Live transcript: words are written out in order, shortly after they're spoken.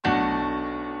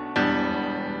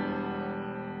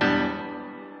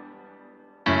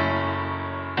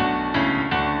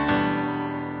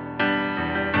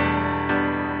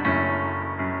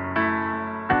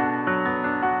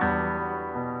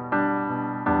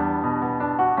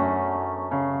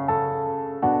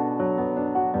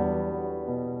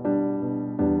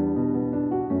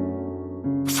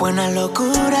Fue una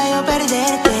locura yo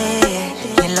perderte,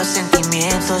 y en los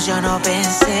sentimientos yo no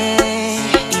pensé,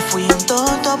 y fui un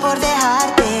tonto por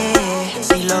dejarte.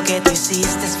 Si lo que tú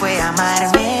hiciste fue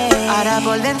amarme, ahora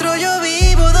por dentro yo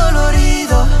vivo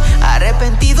dolorido,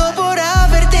 arrepentido por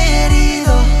haberte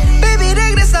herido. Baby,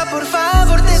 regresa por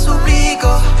favor, te suplico.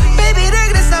 Baby,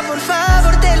 regresa por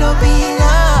favor, te lo pido.